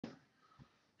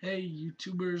Hey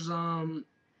YouTubers,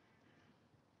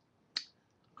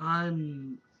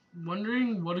 I'm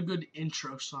wondering what a good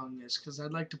intro song is, because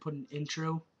I'd like to put an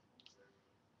intro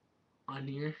on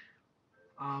here,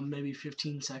 maybe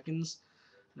 15 seconds.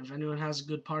 And if anyone has a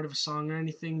good part of a song or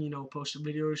anything, post a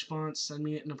video response, send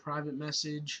me it in a private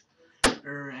message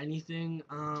or anything,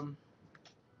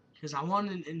 because I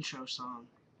want an intro song.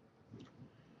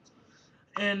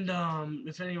 And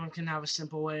if anyone can have a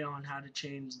simple way on how to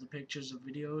change the pictures of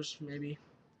videos, maybe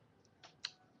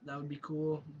that would be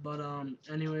cool. But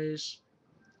anyways,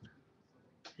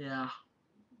 yeah.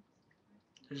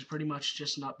 It's pretty much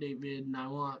just an update vid, and I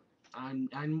want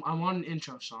an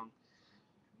intro song.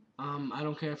 I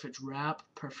don't care if it's rap,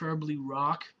 preferably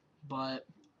rock, but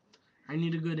I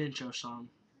need a good intro song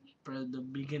for the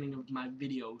beginning of my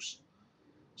videos.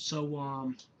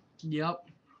 So yep,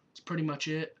 that's pretty much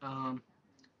it.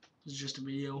 This is just a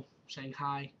video saying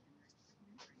hi,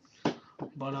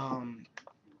 but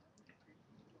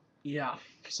yeah.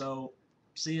 So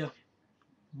see ya.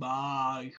 Bye.